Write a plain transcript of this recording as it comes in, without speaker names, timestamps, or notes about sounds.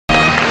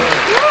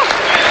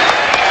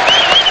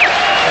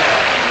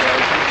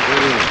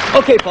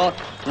Okay, Paul.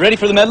 Ready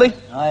for the medley?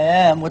 I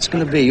am. What's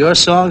going to be? Your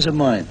songs or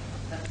mine?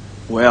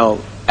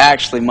 Well,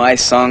 actually, my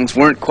songs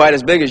weren't quite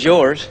as big as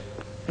yours.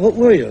 What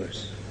were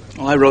yours?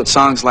 Well, I wrote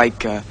songs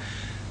like, the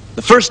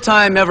first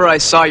time ever I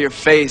saw your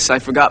face, I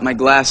forgot my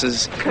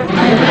glasses.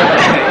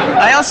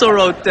 I also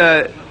wrote,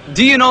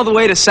 do you know the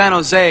way to San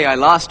Jose? I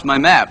lost my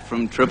map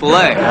from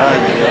AAA. Ah,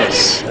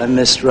 yes. I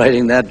missed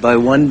writing that by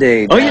one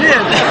day. Oh, you did?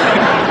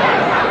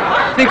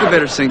 I think we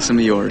better sing some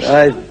of yours.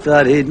 I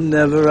thought he'd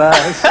never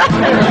ask.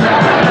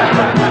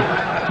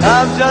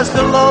 I'm just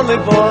a lonely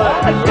boy,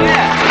 lonely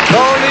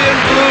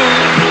and blue.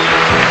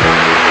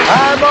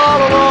 I'm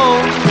all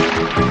alone,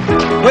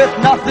 with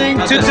nothing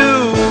to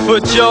do.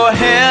 Put your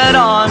head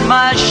on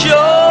my shoulder,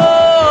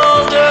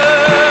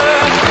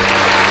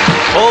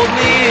 hold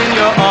me in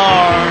your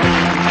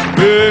arms,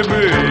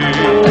 baby.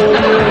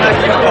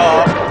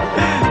 Oh,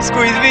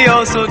 squeeze me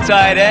oh so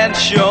tight and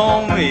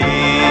show me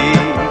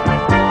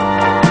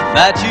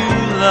that you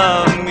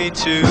love me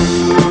too.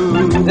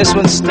 This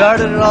one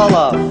started it all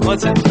off.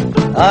 What's it?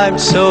 I'm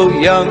so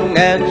young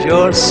and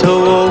you're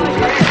so old.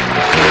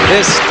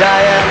 This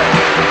Diana,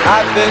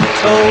 I've been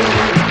told.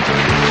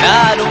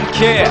 I don't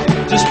care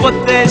just what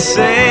they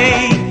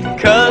say,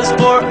 'cause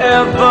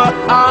forever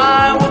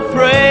I will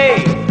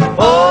pray.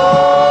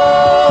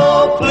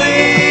 Oh,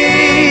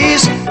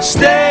 please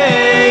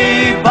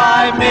stay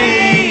by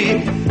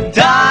me,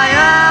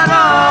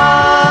 Diana.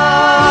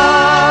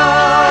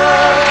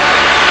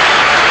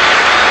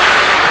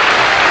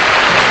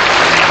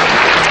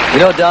 You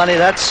know, Donny,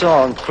 that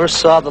song first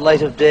saw the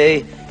light of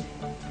day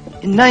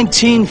in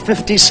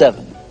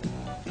 1957.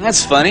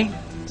 That's funny.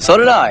 So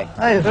did I.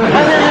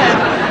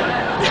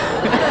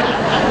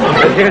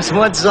 But here's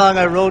one song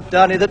I wrote,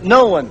 Donny, that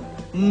no one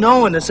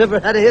has ever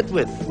had a hit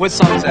with. What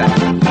song's that?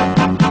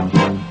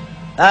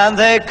 And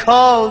they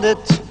called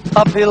it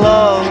Puppy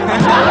Love.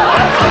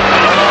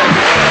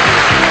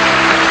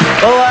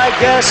 Oh, I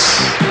guess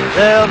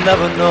they'll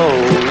never know.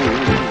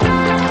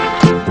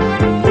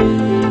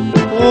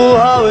 Oh,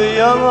 how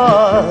young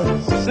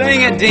us.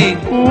 Sing it, Dean.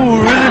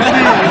 Ooh, really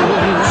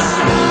feels.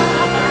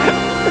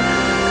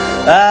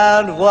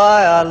 And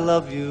why I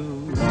love you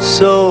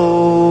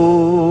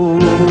so.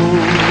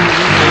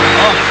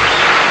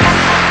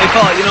 Hey,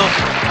 Paul, you know,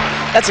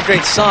 that's a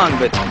great song,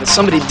 but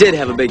somebody did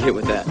have a big hit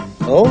with that.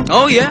 Oh?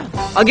 Oh, yeah.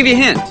 I'll give you a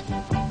hint.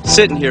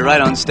 Sitting here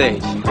right on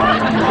stage.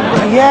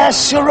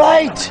 Yes, you're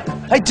right.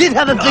 I did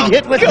have a big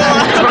hit with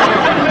that.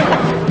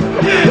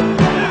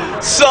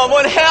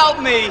 Someone help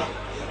me!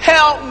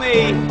 Help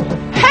me!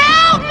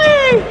 Help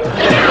me!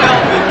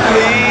 Help me,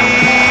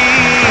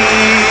 please!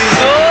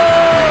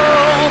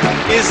 Oh,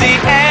 is the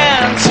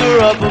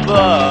answer up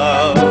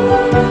above?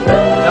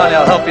 Donny,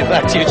 I'll help you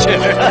back to your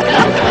chair.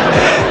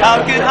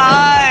 How can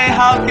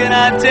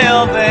I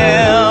tell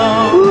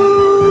them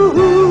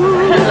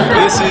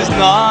this is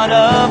not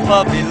a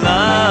puppy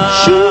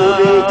love?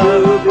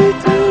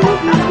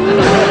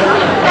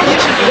 You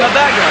should do my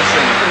background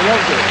singing.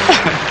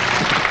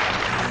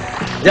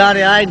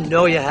 Donny, I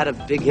know you had a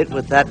big hit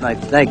with that, and I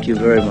thank you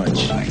very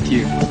much. Thank you.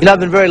 You know, I've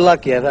been very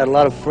lucky. I've had a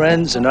lot of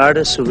friends and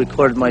artists who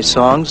recorded my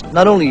songs.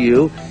 Not only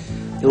you,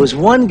 there was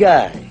one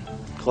guy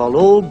called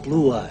Old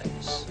Blue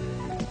Eyes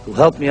who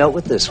helped me out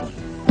with this one.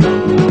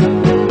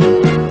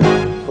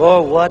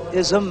 For what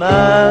is a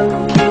man?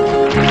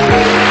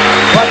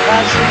 What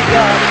has he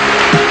got?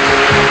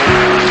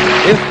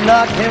 If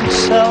not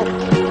himself,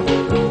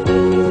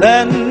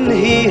 then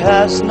he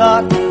has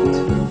not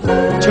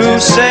to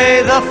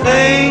say the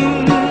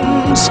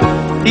things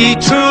he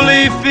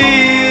truly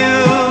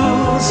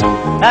feels,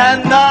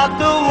 and not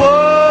the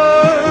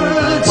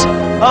words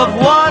of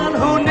one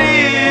who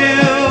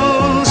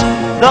kneels.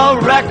 The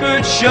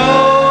record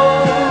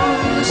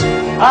shows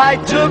I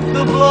took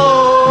the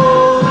blow